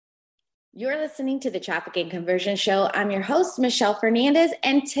You're listening to the Traffic and Conversion Show. I'm your host, Michelle Fernandez,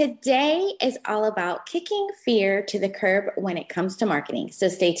 and today is all about kicking fear to the curb when it comes to marketing. So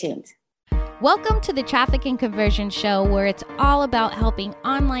stay tuned. Welcome to the Traffic and Conversion Show, where it's all about helping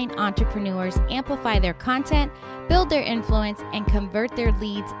online entrepreneurs amplify their content, build their influence, and convert their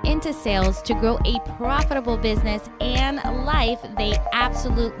leads into sales to grow a profitable business and life they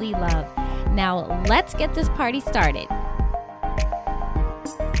absolutely love. Now, let's get this party started.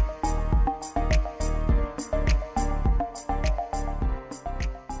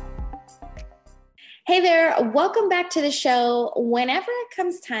 Hey there, welcome back to the show. Whenever it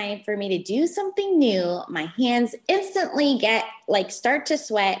comes time for me to do something new, my hands instantly start to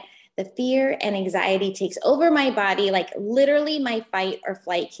sweat. The fear and anxiety takes over my body, like literally my fight or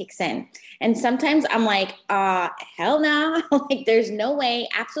flight kicks in. And sometimes I'm like, hell no, like there's no way,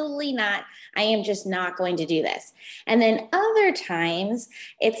 absolutely not. I am just not going to do this. And then other times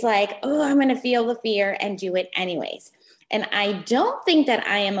it's like, oh, I'm going to feel the fear and do it anyways. And I don't think that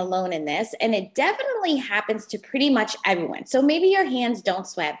I am alone in this. And it definitely happens to pretty much everyone. So maybe your hands don't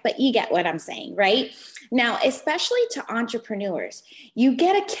sweat, but you get what I'm saying, right? Now, especially to entrepreneurs, you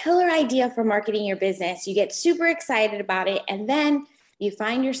get a killer idea for marketing your business. You get super excited about it. And then you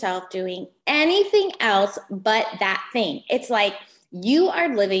find yourself doing anything else but that thing. It's like you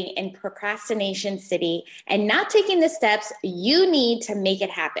are living in procrastination city and not taking the steps you need to make it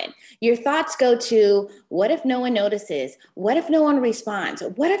happen. Your thoughts go to, what if no one notices? What if no one responds?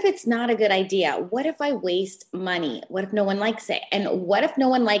 What if it's not a good idea? What if I waste money? What if no one likes it? And what if no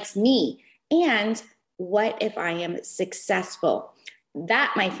one likes me? And what if I am successful?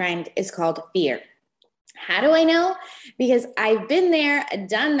 That, my friend, is called fear. How do I know? Because I've been there,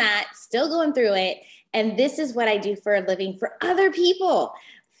 done that, still going through it. And this is what I do for a living for other people.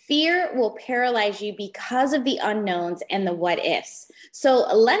 Fear will paralyze you because of the unknowns and the what ifs. So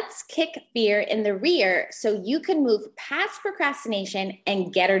let's kick fear in the rear so you can move past procrastination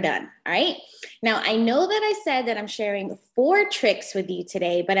and get her done. All right. Now, I know that I said that I'm sharing 4 tricks with you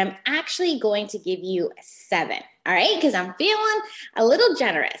today, but I'm actually going to give you 7. All right. Because I'm feeling a little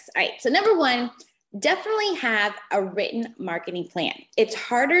generous. All right. So number 1, definitely have a written marketing plan. It's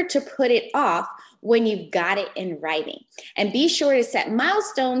harder to put it off when you've got it in writing. And be sure to set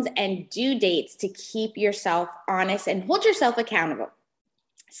milestones and due dates to keep yourself honest and hold yourself accountable.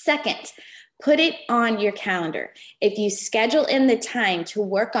 Second, put it on your calendar. If you schedule in the time to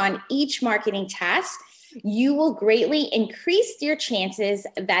work on each marketing task, you will greatly increase your chances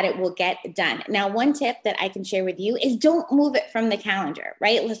that it will get done. Now, one tip that I can share with you is don't move it from the calendar,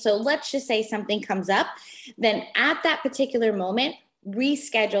 right? So let's just say something comes up, then at that particular moment,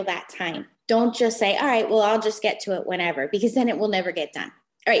 reschedule that time. Don't just say, all right, well, I'll just get to it whenever, because then it will never get done.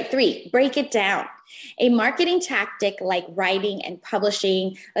 All right, 3, break it down. A marketing tactic like writing and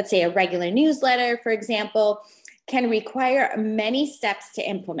publishing, let's say a regular newsletter, for example, can require many steps to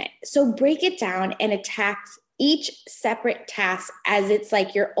implement. So break it down and attack each separate task as it's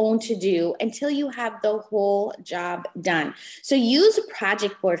like your own to-do until you have the whole job done. So use a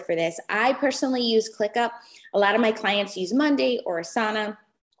project board for this. I personally use ClickUp. A lot of my clients use Monday or Asana.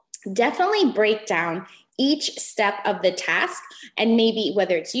 Definitely break down each step of the task, and maybe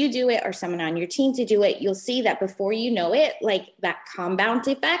whether it's you do it or someone on your team to do it, you'll see that before you know it, like that compound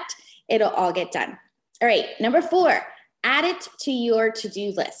effect, it'll all get done. All right, number 4, add it to your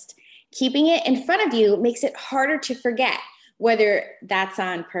to-do list. Keeping it in front of you makes it harder to forget, whether that's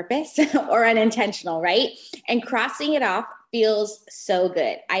on purpose or unintentional, right? And crossing it off feels so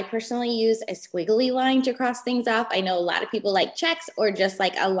good. I personally use a squiggly line to cross things off. I know a lot of people like checks or just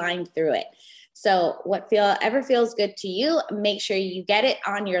like a line through it. So whatever feels good to you, make sure you get it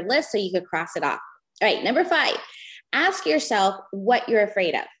on your list so you could cross it off. All right, number 5, ask yourself what you're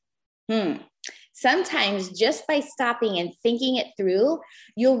afraid of. Sometimes just by stopping and thinking it through,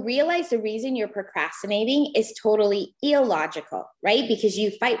 you'll realize the reason you're procrastinating is totally illogical, right? Because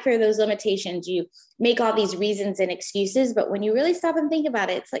you fight for those limitations, you make all these reasons and excuses, but when you really stop and think about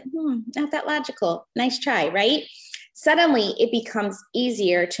it, it's like, not that logical. Nice try, right? Suddenly it becomes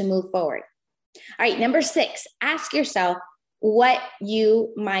easier to move forward. All right, number 6, ask yourself what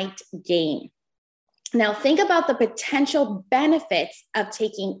you might gain. Now, think about the potential benefits of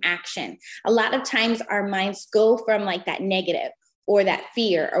taking action. A lot of times our minds go from like that negative or that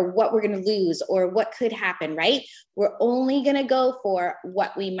fear or what we're going to lose or what could happen, right? We're only going to go for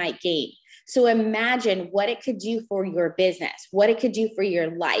what we might gain. So imagine what it could do for your business, what it could do for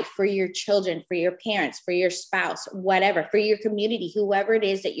your life, for your children, for your parents, for your spouse, whatever, for your community, whoever it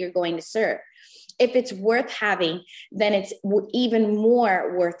is that you're going to serve. If it's worth having, then it's even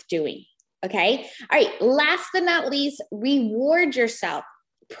more worth doing. Okay. All right. Last but not least, reward yourself.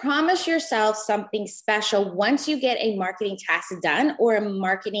 promise yourself something special once you get a marketing task done or a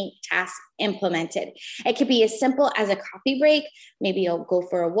marketing task implemented. It could be as simple as a coffee break. Maybe you'll go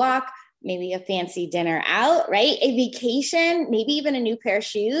for a walk, maybe a fancy dinner out, right? A vacation, maybe even a new pair of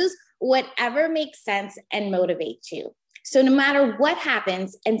shoes, whatever makes sense and motivates you. So no matter what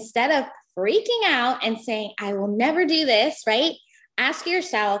happens, instead of freaking out and saying, I will never do this, right? Ask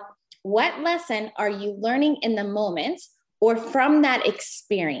yourself, what lesson are you learning in the moment or from that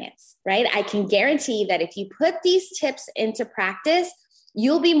experience, right? I can guarantee that if you put these tips into practice,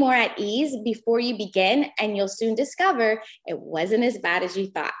 you'll be more at ease before you begin, and you'll soon discover it wasn't as bad as you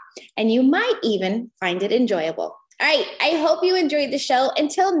thought. And you might even find it enjoyable. All right, I hope you enjoyed the show.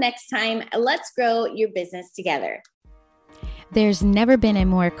 Until next time, let's grow your business together. There's never been a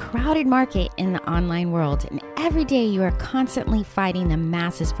more crowded market in the online world, and every day you are constantly fighting the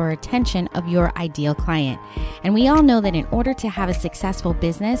masses for attention of your ideal client. And we all know that in order to have a successful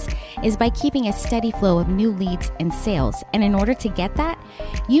business is by keeping a steady flow of new leads and sales. And in order to get that,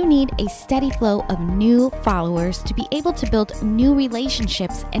 you need a steady flow of new followers to be able to build new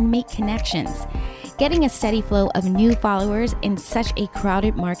relationships and make connections. Getting a steady flow of new followers in such a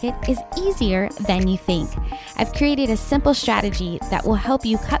crowded market is easier than you think. I've created a simple strategy that will help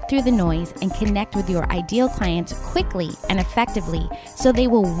you cut through the noise and connect with your ideal clients quickly and effectively so they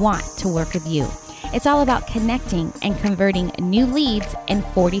will want to work with you. It's all about connecting and converting new leads in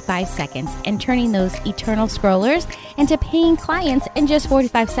 45 seconds and turning those eternal scrollers into paying clients in just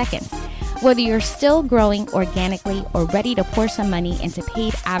 45 seconds. Whether you're still growing organically or ready to pour some money into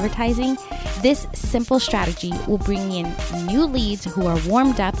paid advertising, this simple strategy will bring in new leads who are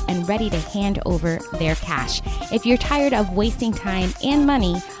warmed up and ready to hand over their cash. If you're tired of wasting time and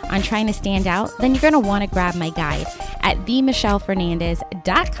money on trying to stand out, then you're going to want to grab my guide at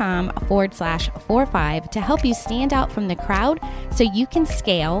themichellefernandez.com/45 to help you stand out from the crowd so you can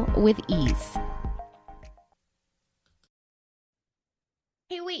scale with ease.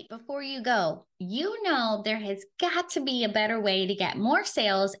 Hey, wait, before you go, you know there has got to be a better way to get more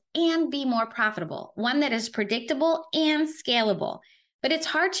sales and be more profitable, one that is predictable and scalable. But it's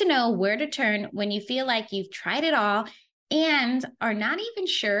hard to know where to turn when you feel like you've tried it all and are not even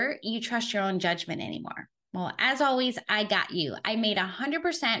sure you trust your own judgment anymore. Well, as always, I got you. I made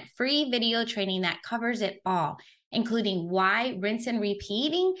 100% free video training that covers it all, including why rinse and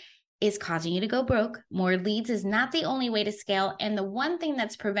repeating is causing you to go broke. More leads is not the only way to scale, and the one thing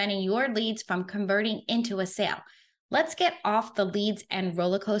that's preventing your leads from converting into a sale. Let's get off the leads and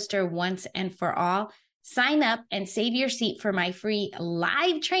roller coaster once and for all. Sign up and save your seat for my free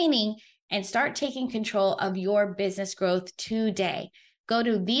live training and start taking control of your business growth today. Go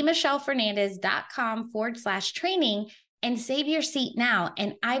to themichellefernandez.com/training and save your seat now,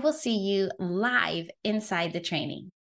 and I will see you live inside the training.